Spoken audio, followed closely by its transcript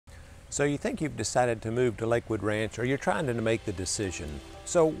So you think you've decided to move to Lakewood Ranch, or you're trying to make the decision.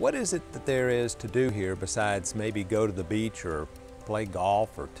 So what is it that there is to do here besides maybe go to the beach or play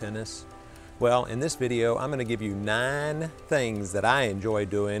golf or tennis? Well, in this video, I'm going to give you 9 things that I enjoy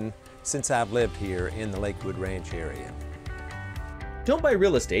doing since I've lived here in the Lakewood Ranch area. Don't buy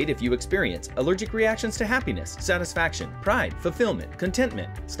real estate if you experience allergic reactions to happiness, satisfaction, pride, fulfillment,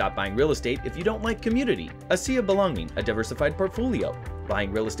 contentment. Stop buying real estate if you don't like community, a sea of belonging, a diversified portfolio.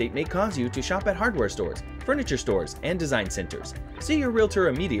 Buying real estate may cause you to shop at hardware stores, furniture stores, and design centers. See your realtor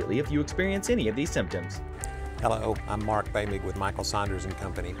immediately if you experience any of these symptoms. Hello, I'm Mark Boehmig with Michael Saunders &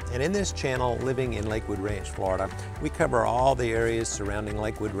 Company, and in this channel, Living in Lakewood Ranch, Florida, we cover all the areas surrounding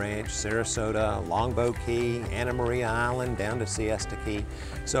Lakewood Ranch, Sarasota, Longboat Key, Anna Maria Island, down to Siesta Key.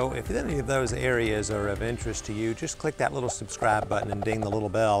 So if any of those areas are of interest to you, just click that little subscribe button and ding the little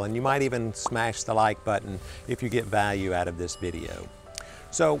bell, and you might even smash the like button if you get value out of this video.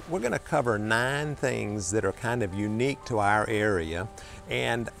 So we're going to cover 9 things that are kind of unique to our area,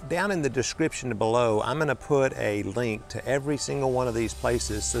 and down in the description below I'm going to put a link to every single one of these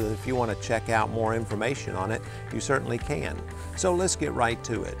places, so that if you want to check out more information on it, you certainly can. So let's get right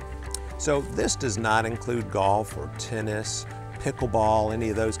to it. So this does not include golf or tennis, pickleball, any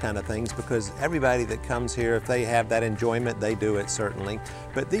of those kind of things, because everybody that comes here, if they have that enjoyment, they do it certainly,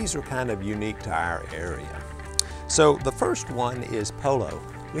 but these are kind of unique to our area. So the first one is polo.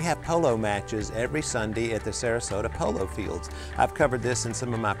 We have polo matches every Sunday at the Sarasota polo fields. I've covered this in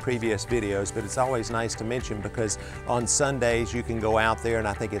some of my previous videos, but it's always nice to mention because on Sundays you can go out there, and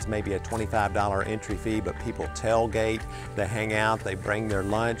I think it's maybe a $25 entry fee, but people tailgate, they hang out, they bring their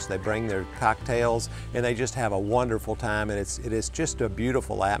lunch, they bring their cocktails, and they just have a wonderful time, and it is just a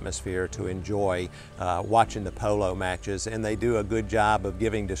beautiful atmosphere to enjoy watching the polo matches, and they do a good job of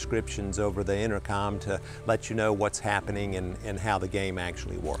giving descriptions over the intercom to let you know what's happening and how the game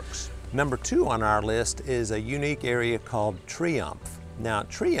actually works. Number 2 on our list is a unique area called Triumph. Now,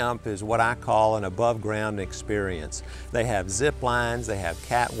 Triumph is what I call an above ground experience. They have zip lines, they have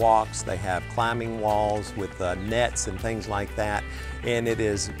catwalks, they have climbing walls with nets and things like that. And it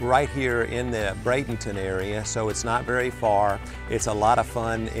is right here in the Bradenton area, so it's not very far. It's a lot of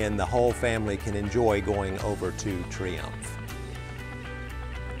fun, and the whole family can enjoy going over to Triumph.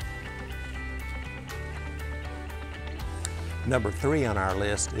 Number 3 on our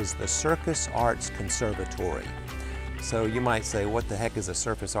list is the Circus Arts Conservatory. So you might say, what the heck is a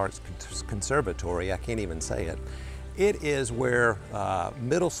Circus Arts Conservatory? I can't even say it. It is where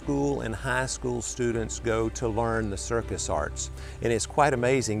middle school and high school students go to learn the circus arts. And it's quite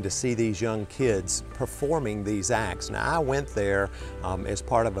amazing to see these young kids performing these acts. Now, I went there as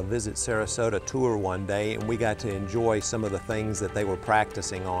part of a Visit Sarasota tour one day, and we got to enjoy some of the things that they were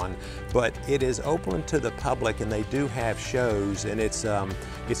practicing on. But it is open to the public, and they do have shows, and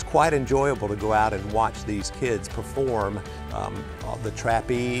it's quite enjoyable to go out and watch these kids perform the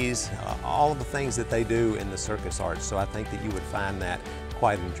trapeze, all of the things that they do in the circus arts. So I think that you would find that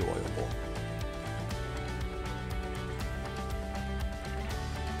quite enjoyable.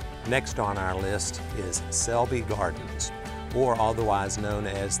 Next on our list is Selby Gardens, or otherwise known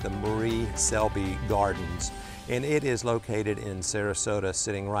as the Marie Selby Gardens. And it is located in Sarasota,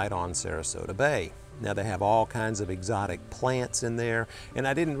 sitting right on Sarasota Bay. Now, they have all kinds of exotic plants in there, and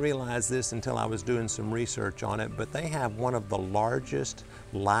I didn't realize this until I was doing some research on it, but they have one of the largest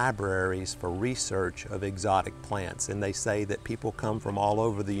libraries for research of exotic plants, and they say that people come from all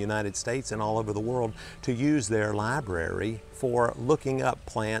over the United States and all over the world to use their library for looking up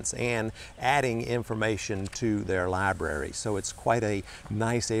plants and adding information to their library. So it's quite a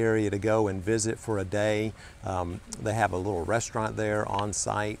nice area to go and visit for a day. They have a little restaurant there on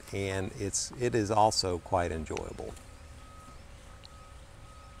site, and it is also quite enjoyable.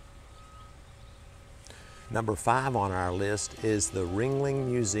 Number 5 on our list is the Ringling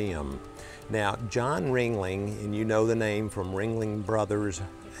Museum. Now, John Ringling, and you know the name from Ringling Brothers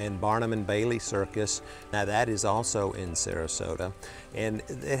and Barnum and Bailey Circus. Now, that is also in Sarasota, and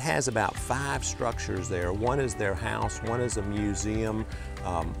it has about 5 structures there. One is their house, one is a museum,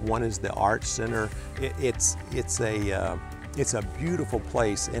 one is the art center. It's a beautiful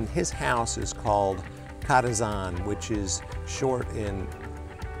place, and his house is called Catazan, which is short in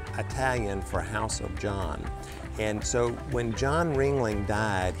Italian for House of John. And so when John Ringling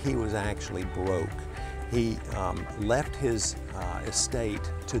died, he was actually broke. He left his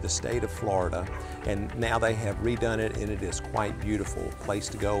estate to the state of Florida, and now they have redone it, and it is quite beautiful place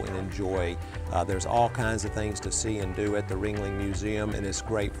to go and enjoy. There's all kinds of things to see and do at the Ringling Museum, and it's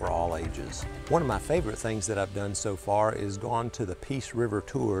great for all ages. One of my favorite things that I've done so far is gone to the Peace River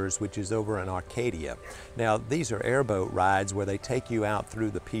Tours, which is over in Arcadia. Now, these are airboat rides where they take you out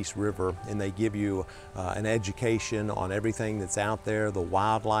through the Peace River, and they give you an education on everything that's out there, the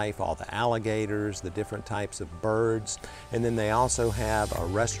wildlife, all the alligators, the different types of birds, and then they also have a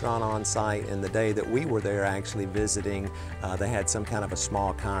restaurant on site. And the day that we were there actually visiting, they had some kind of a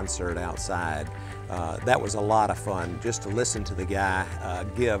small concert outside. That was a lot of fun just to listen to the guy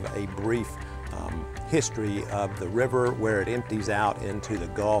give a brief history of the river, where it empties out into the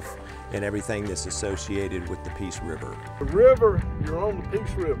Gulf and everything that's associated with the Peace River. The river, you're on the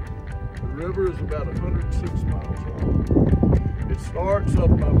Peace River. The river is about 106 miles long. It starts up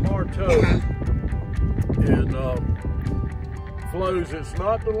by Marteau and flows. It's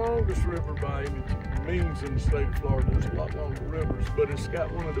not the longest river by any means in the state of Florida. There's a lot longer rivers, but it's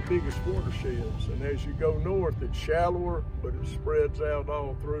got one of the biggest watersheds. And as you go north, it's shallower, but it spreads out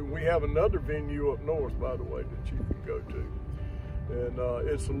all through. We have another venue up north, by the way, that you can go to. And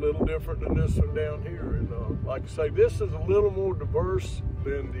it's a little different than this one down here. And like I say, this is a little more diverse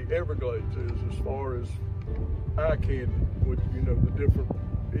than the Everglades is as far as eye candy, with, you know, the different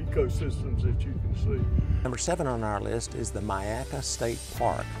ecosystems that you can see. Number 7 on our list is the Myakka State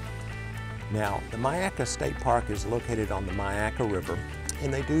Park. Now, the Myakka State Park is located on the Myakka River,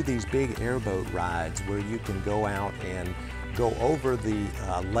 and they do these big airboat rides where you can go out and go over the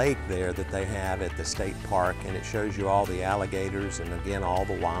lake there that they have at the state park, and it shows you all the alligators and again all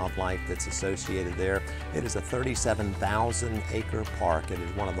the wildlife that's associated there. It is a 37,000 acre park. It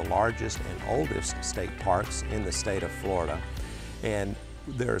is one of the largest and oldest state parks in the state of Florida, and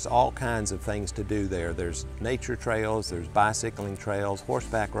there's all kinds of things to do there. There's nature trails, there's bicycling trails,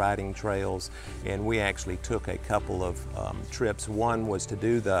 horseback riding trails, and we actually took a couple of trips. One was to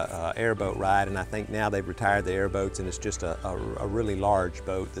do the airboat ride, and I think now they've retired the airboats, and it's just a really large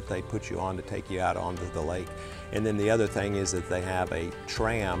boat that they put you on to take you out onto the lake. And then the other thing is that they have a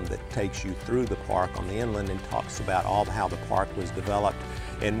tram that takes you through the park on the inland and talks about how the park was developed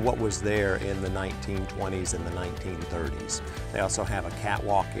and what was there in the 1920s and the 1930s. They also have a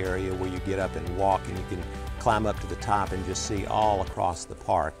catwalk area where you get up and walk, and you can climb up to the top and just see all across the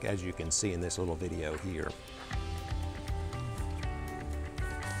park, as you can see in this little video here.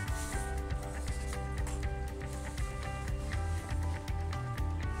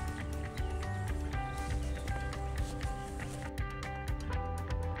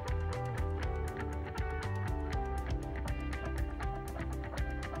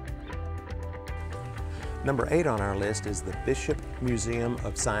 Number 8 on our list is the Bishop Museum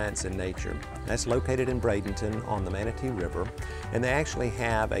of Science and Nature. That's located in Bradenton on the Manatee River, and they actually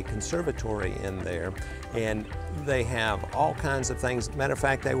have a conservatory in there, and they have all kinds of things. Matter of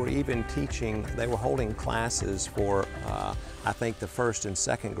fact, they were even holding classes for I think the first and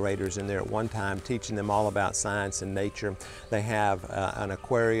second graders in there at one time, teaching them all about science and nature. They have an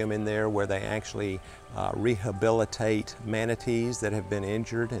aquarium in there where they actually rehabilitate manatees that have been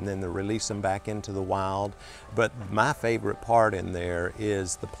injured, and then they release them back into the wild. But my favorite part in there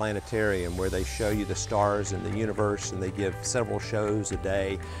is the planetarium, where they show you the stars in the universe, and they give several shows a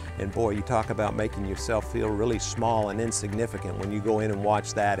day. And boy, you talk about making yourself feel really small and insignificant when you go in and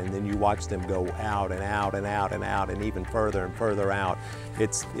watch that, and then you watch them go out and out and out and out and even further and further out.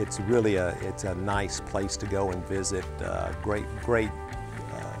 It's really a nice place to go and visit. Great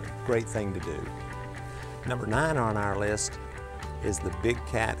thing to do. Number 9 on our list is the Big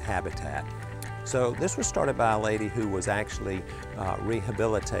Cat Habitat. So this was started by a lady who was actually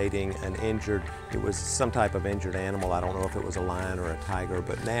rehabilitating an injured, it was some type of injured animal. I don't know if it was a lion or a tiger,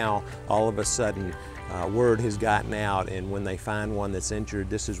 but now all of a sudden word has gotten out, and when they find one that's injured,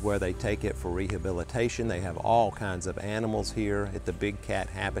 this is where they take it for rehabilitation. They have all kinds of animals here at the Big Cat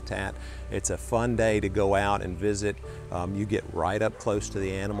Habitat. It's a fun day to go out and visit. You get right up close to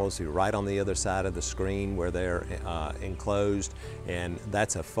the animals. You're right on the other side of the screen where they're enclosed, and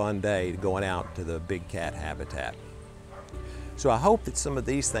that's a fun day going out to the Big Cat Habitat. So I hope that some of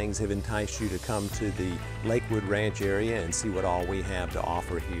these things have enticed you to come to the Lakewood Ranch area and see what all we have to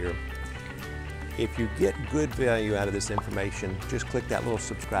offer here. If you get good value out of this information, just click that little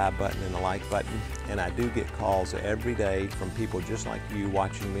subscribe button and the like button. And I do get calls every day from people just like you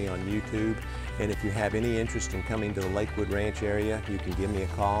watching me on YouTube. And if you have any interest in coming to the Lakewood Ranch area, you can give me a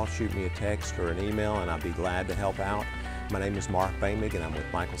call, shoot me a text or an email, and I'll be glad to help out. My name is Mark Boehmig, and I'm with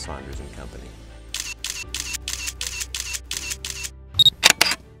Michael Saunders and Company.